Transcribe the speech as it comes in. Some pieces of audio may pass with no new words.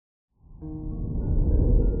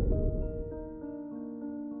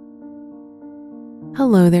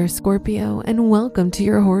Hello there, Scorpio, and welcome to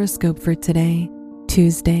your horoscope for today,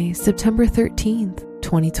 Tuesday, September 13th,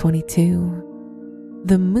 2022.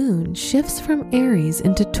 The moon shifts from Aries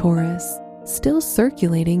into Taurus, still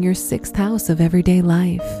circulating your sixth house of everyday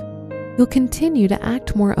life. You'll continue to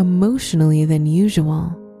act more emotionally than usual,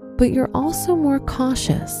 but you're also more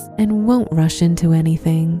cautious and won't rush into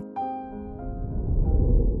anything.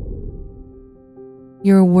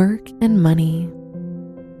 Your work and money.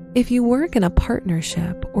 If you work in a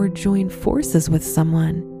partnership or join forces with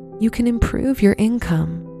someone, you can improve your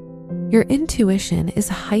income. Your intuition is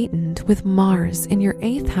heightened with Mars in your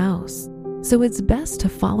 8th house, so it's best to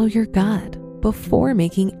follow your gut before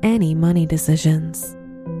making any money decisions.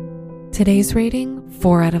 Today's rating,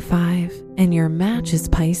 4 out of 5, and your match is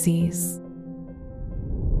Pisces.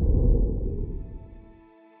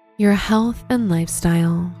 Your health and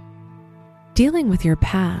lifestyle. Dealing with your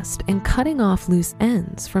past and cutting off loose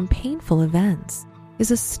ends from painful events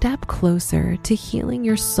is a step closer to healing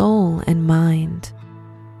your soul and mind.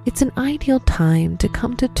 It's an ideal time to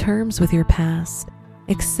come to terms with your past,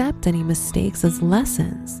 accept any mistakes as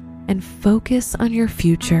lessons, and focus on your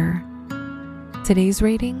future. Today's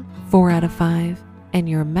rating, 4 out of 5, and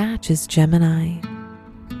your match is Gemini.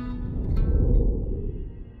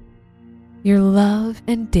 Your love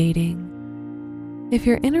and dating. If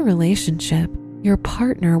you're in a relationship, your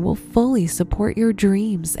partner will fully support your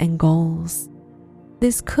dreams and goals.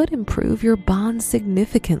 This could improve your bond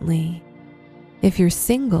significantly. If you're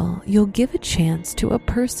single, you'll give a chance to a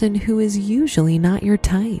person who is usually not your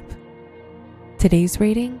type. Today's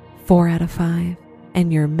rating, 4 out of 5,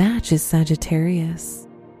 and your match is Sagittarius.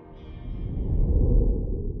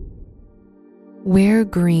 Wear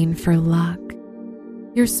green for luck.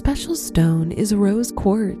 Your special stone is rose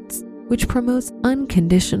quartz, which promotes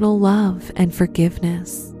unconditional love and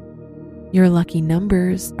forgiveness. Your lucky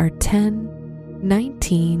numbers are 10,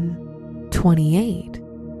 19, 28,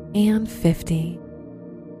 and 50.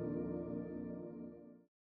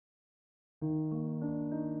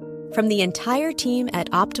 From the entire team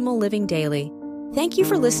at Optimal Living Daily, thank you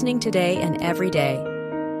for listening today and every day.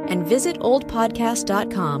 And visit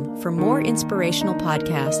oldpodcast.com for more inspirational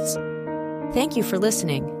podcasts. Thank you for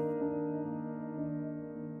listening.